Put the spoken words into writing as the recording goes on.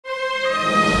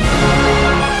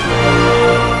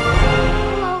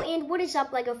is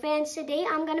up, Lego fans? Today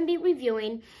I'm going to be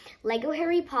reviewing Lego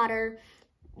Harry Potter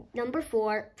number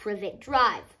 4 Privet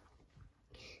Drive.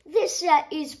 This set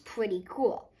is pretty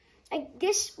cool.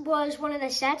 This was one of the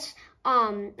sets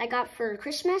I got for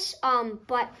Christmas,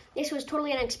 but this was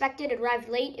totally unexpected. It arrived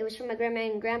late. It was from my grandma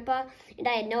and grandpa, and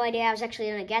I had no idea I was actually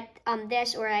going to get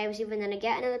this, or I was even going to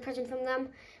get another present from them,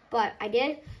 but I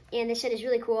did, and this set is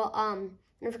really cool. And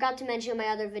I forgot to mention in my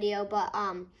other video, but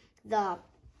the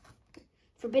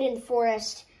Forbidden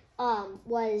Forest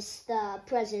was the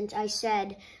present I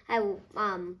said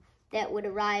that would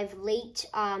arrive late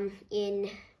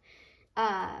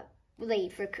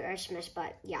late for Christmas,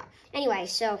 but yeah. Anyway,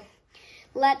 so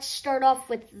let's start off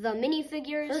with the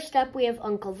minifigures. First up, we have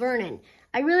Uncle Vernon.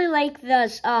 I really like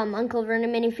this Uncle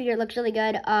Vernon minifigure. It looks really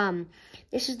good.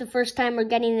 This is the first time we're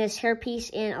getting this hairpiece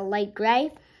in a light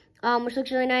gray, which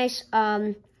looks really nice.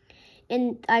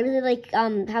 And I really like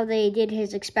how they did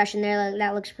his expression there.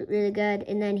 That looks really good.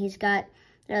 And then he's got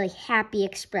a really happy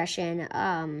expression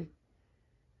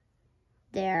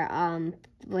there,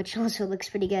 which also looks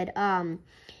pretty good.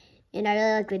 And I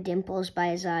really like the dimples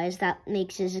by his eyes. That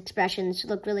makes his expressions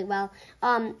look really well.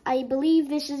 I believe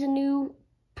this is a new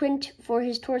print for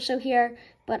his torso here,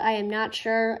 but I am not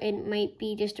sure. It might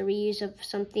be just a reuse of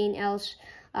something else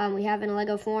we have in a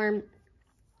Lego form.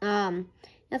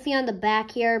 Nothing on the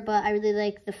back here, but I really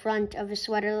like the front of his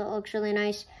sweater. That looks really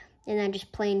nice. And then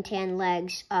just plain tan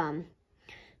legs.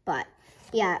 But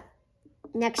yeah,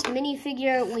 next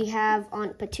minifigure we have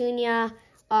Aunt Petunia.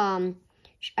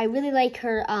 I really like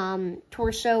her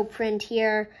torso print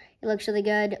here. It looks really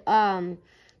good. And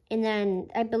then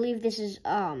I believe this is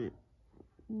the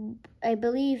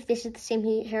same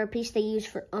hairpiece they use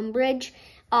for Umbridge,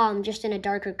 just in a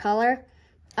darker color.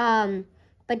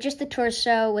 But just the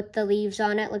torso with the leaves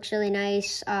on it looks really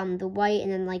nice. The white and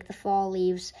then like the fall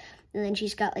leaves. And then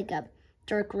she's got like a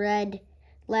dark red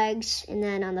legs. And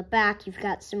then on the back, you've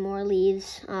got some more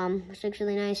leaves, which looks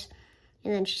really nice.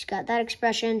 And then she's got that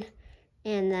expression.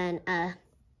 And then a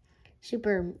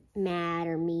super mad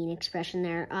or mean expression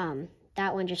there.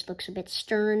 That one just looks a bit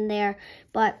stern there.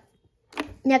 But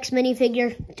next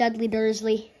minifigure, Dudley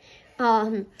Dursley.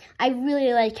 I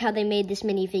really like how they made this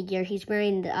minifigure. He's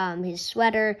wearing his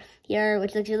sweater here,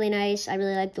 which looks really nice. I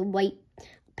really like the white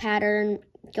pattern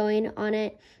going on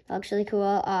it. That looks really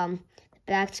cool. The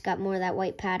back's got more of that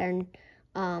white pattern.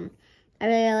 I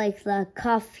really like the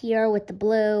cuff here with the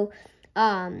blue.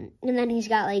 And then he's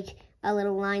got like a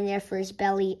little line there for his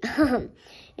belly. And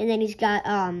then he's got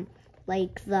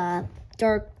like the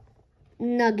dark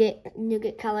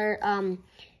nugget color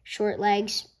short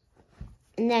legs.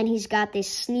 And then he's got this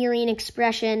sneering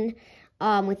expression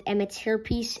with Emmett's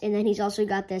hairpiece. And then he's also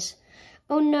got this,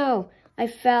 oh no, I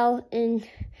fell in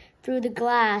through the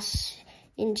glass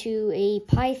into a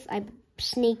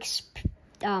snake's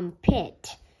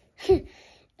pit.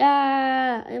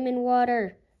 I'm in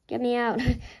water. Get me out.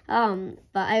 But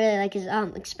I really like his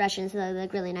expressions. They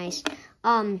look really nice.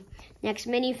 Next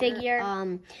minifigure.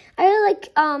 I really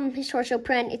like his torso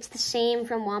print. It's the same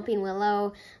from Whomping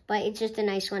Willow, but it's just a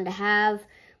nice one to have.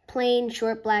 Plain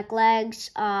short black legs.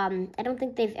 I don't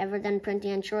think they've ever done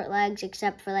printing on short legs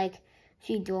except for like a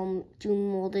few dual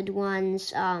molded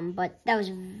ones. But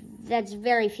that's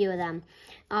very few of them.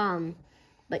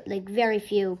 But like very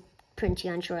few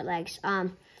printing on short legs.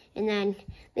 And then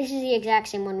this is the exact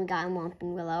same one we got in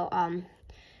Whomping Willow.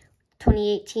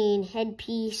 2018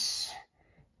 headpiece.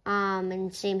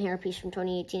 And same hairpiece from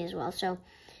 2018 as well. So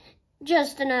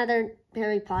just another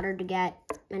Harry Potter to get.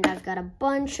 And I've got a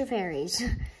bunch of Harrys.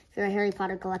 If you're a Harry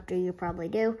Potter collector, you probably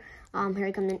do.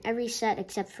 Harry comes in every set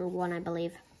except for one, I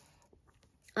believe.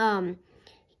 Then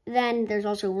there's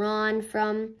also Ron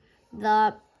from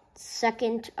the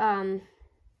second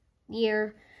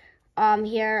year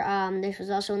here. This was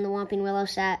also in the Whomping Willow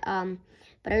set.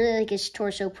 But I really like his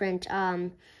torso print.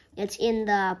 It's in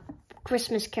the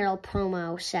Christmas Carol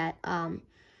promo set,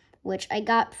 which I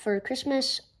got for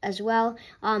Christmas as well.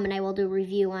 And I will do a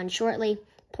review on shortly.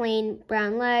 Plain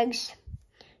brown legs.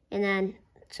 And then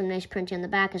some nice printing on the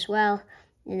back as well.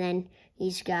 And then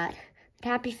he's got a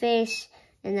happy face.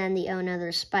 And then the oh no,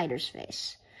 there's spider's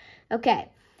face. Okay,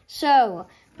 so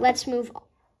let's move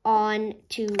on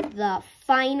to the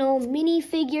final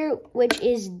minifigure, which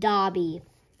is Dobby.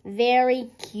 Very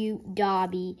cute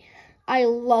Dobby. I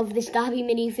love this Dobby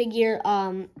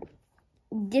minifigure.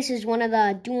 This is one of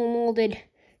the dual molded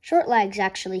short legs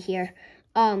actually here.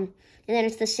 And then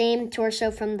it's the same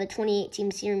torso from the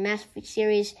 2018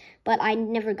 series, but I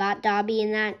never got Dobby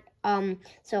in that.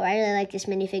 So I really like this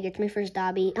minifigure. It's my first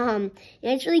Dobby. And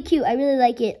it's really cute. I really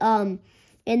like it. And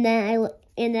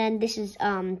then this is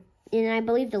and I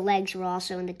believe the legs were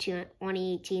also in the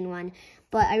 2018 one.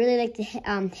 But I really like the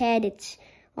head. It's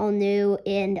all new,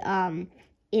 and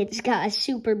it's got a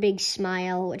super big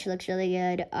smile, which looks really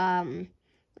good. I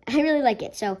really like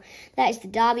it. So that is the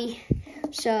Dobby.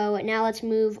 So now let's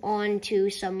move on to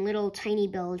some little tiny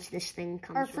builds this thing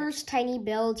comes with. Our first tiny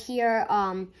build here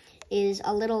is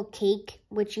a little cake,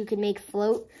 which you can make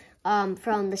float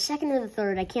from the second or the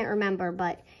third. I can't remember,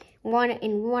 but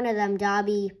in one of them,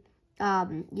 Dobby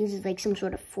uses like some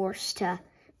sort of force to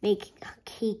make a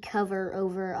cake hover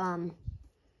over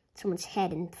someone's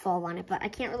head and fall on it, but I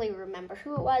can't really remember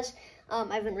who it was.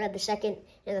 I haven't read the second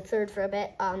and the third for a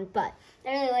bit, but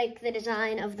I really like the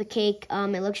design of the cake.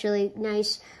 It looks really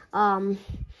nice, and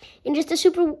just a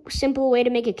super simple way to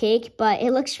make a cake, but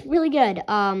it looks really good.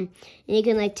 And you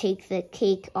can like take the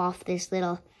cake off this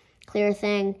little clear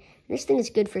thing. This thing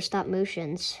is good for stop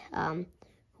motions,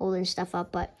 holding stuff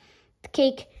up, but the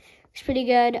cake is pretty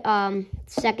good.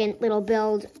 Second little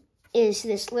build is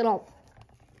this little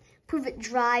privet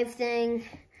drive thing.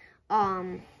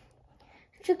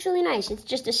 It looks really nice. It's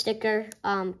just a sticker,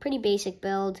 pretty basic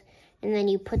build, and then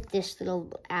you put this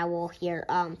little owl here,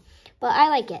 but I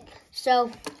like it. So,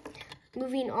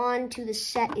 moving on to the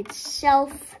set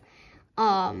itself,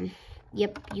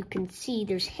 yep, you can see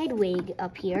there's Hedwig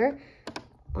up here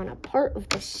on a part of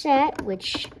the set,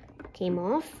 which came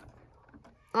off,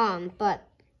 but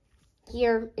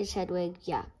here is Hedwig,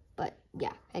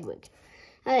 Hedwig.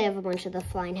 I have a bunch of the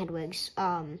flying Hedwigs,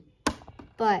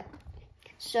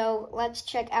 so let's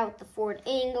check out the Ford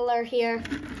Angler here.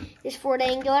 This Ford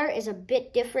Angler is a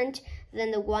bit different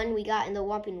than the one we got in the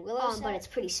Whomping Willow set, but it's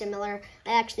pretty similar.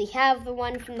 I actually have the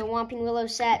one from the Whomping Willow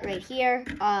set right here,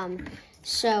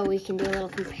 so we can do a little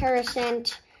comparison.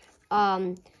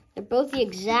 They're both the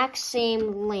exact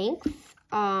same length.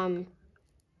 I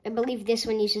believe this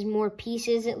one uses more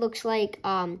pieces, it looks like.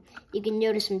 You can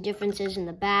notice some differences in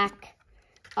the back.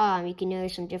 You can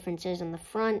notice some differences on the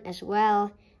front as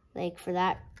well, like for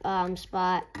that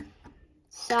spot.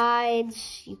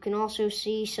 Sides, you can also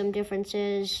see some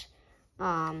differences.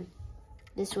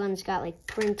 This one's got like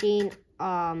printing.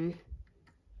 Well,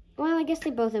 I guess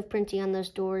they both have printing on those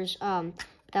doors. But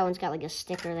that one's got like a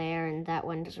sticker there, and that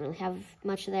one doesn't really have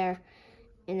much there.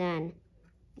 And then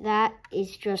that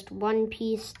is just one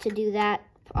piece to do that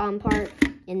part,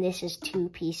 and this is two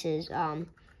pieces.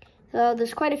 So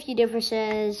there's quite a few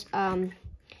differences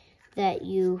that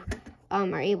you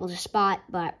are able to spot,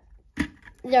 but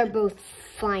they're both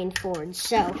flying Fords,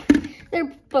 so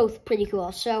they're both pretty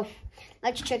cool. So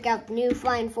let's check out the new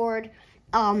flying Ford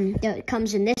that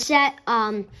comes in this set.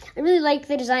 I really like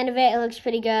the design of it. It looks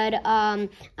pretty good. I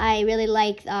really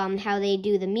like how they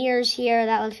do the mirrors here.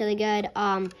 That looks really good.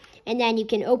 And then you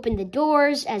can open the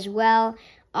doors as well,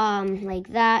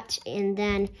 like that. And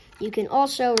then you can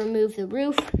also remove the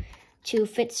roof to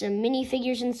fit some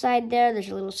minifigures inside there. There's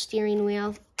a little steering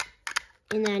wheel.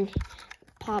 And then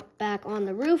pop back on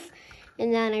the roof.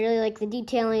 And then I really like the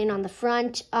detailing on the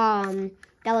front. That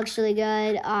looks really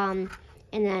good.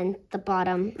 And then the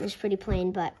bottom is pretty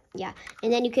plain, but yeah.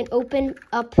 And then you can open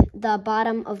up the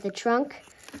bottom of the trunk,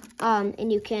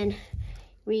 and you can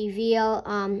reveal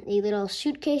a little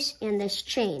suitcase and this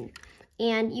chain.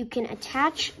 And you can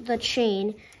attach the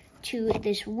chain to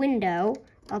this window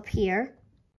up here,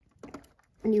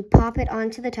 and you pop it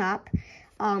onto the top,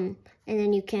 and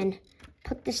then you can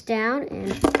put this down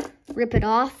and rip it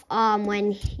off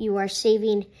when you are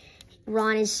saving.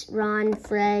 Ron,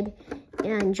 Fred,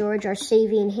 and George are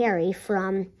saving Harry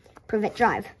from Privet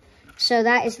Drive. So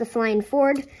that is the Flying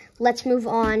Ford. Let's move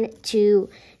on to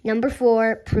number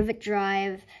 4, Privet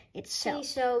Drive itself. Okay,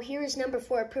 so here is number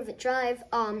 4, Privet Drive.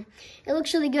 It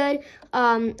looks really good.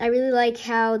 I really like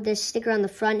how the sticker on the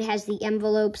front has the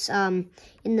envelopes in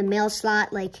the mail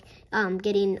slot, like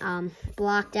getting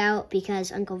blocked out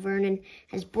because Uncle Vernon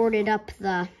has boarded up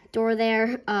the door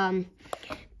there.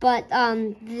 But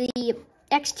the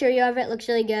exterior of it looks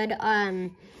really good. I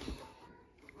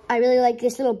really like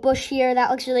this little bush here.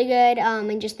 That looks really good.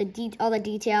 And just all the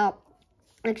detail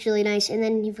looks really nice. And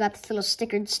then you've got this little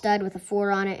stickered stud with a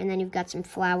 4 on it. And then you've got some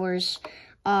flowers.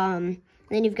 And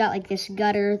then you've got like this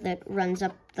gutter that runs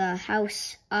up the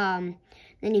house. Then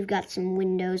you've got some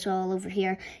windows all over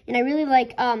here. And I really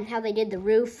like how they did the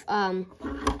roof.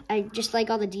 I just like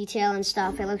all the detail and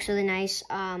stuff. It looks really nice.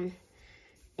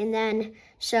 And then,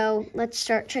 so let's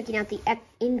start checking out the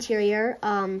interior.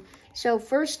 So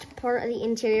first part of the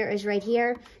interior is right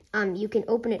here. You can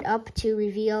open it up to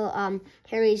reveal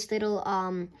Harry's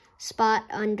little spot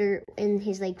in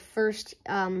his like first,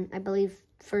 I believe,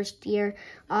 first year.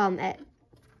 And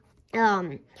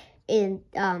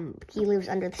he lives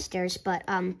under the stairs, but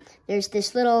there's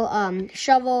this little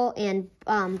shovel and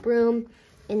broom,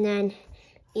 and then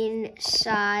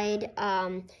inside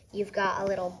you've got a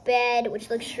little bed, which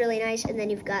looks really nice, and then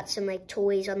you've got some like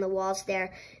toys on the walls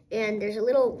there, and there's a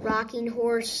little rocking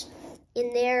horse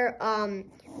in there,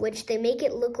 which they make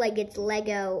it look like it's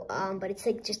Lego, but it's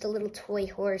like just a little toy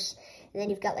horse. And then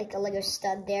you've got like a Lego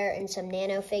stud there and some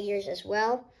nano figures as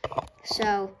well.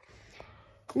 So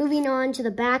moving on to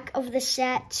the back of the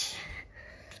set,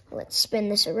 let's spin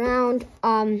this around.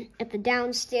 At the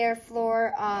downstairs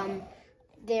floor,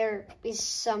 there is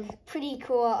some pretty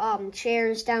cool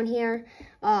chairs down here.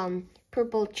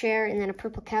 Purple chair and then a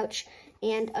purple couch.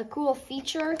 And a cool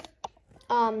feature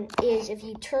is if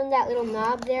you turn that little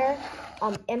knob there,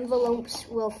 envelopes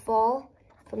will fall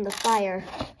from the fire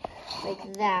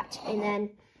like that. And then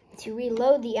to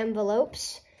reload the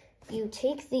envelopes, you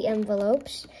take the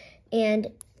envelopes and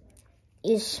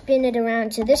you spin it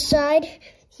around to this side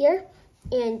here,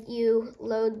 and you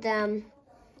load them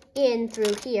in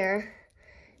through here.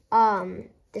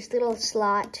 This little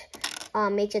slot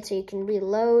makes it so you can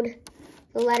reload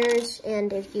the letters,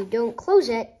 and if you don't close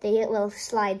it, it will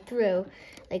slide through.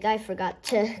 Like I forgot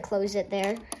to close it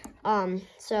there.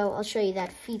 So I'll show you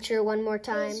that feature one more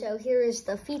time. So here is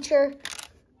the feature.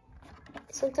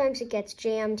 Sometimes it gets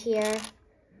jammed here,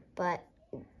 but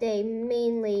they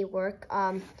mainly work.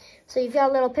 So you've got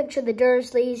a little picture of the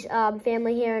Dursleys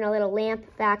family here and a little lamp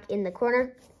back in the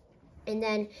corner. And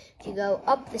then if you go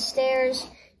up the stairs,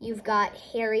 you've got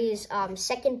Harry's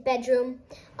second bedroom.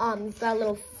 You've got a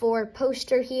little Ford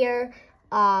poster here.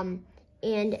 And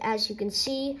as you can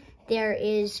see, there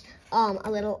is a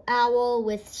little owl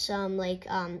with some like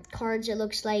cards, it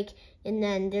looks like. And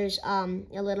then there's a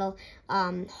little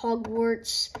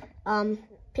Hogwarts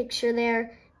picture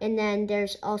there. And then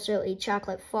there's also a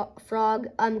chocolate frog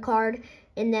card.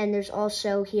 And then there's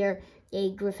also here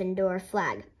a Gryffindor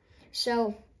flag.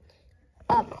 So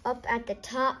up at the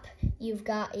top, you've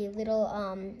got a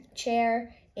little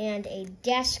chair and a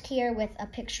desk here with a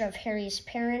picture of Harry's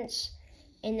parents.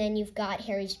 And then you've got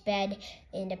Harry's bed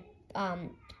and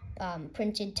a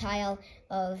printed tile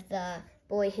of the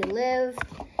boy who lived.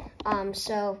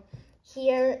 So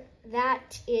here,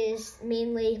 that is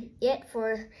mainly it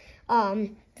for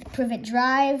Privet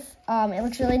Drive. It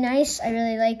looks really nice. I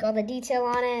really like all the detail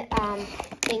on it.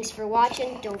 Thanks for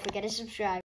watching. Don't forget to subscribe.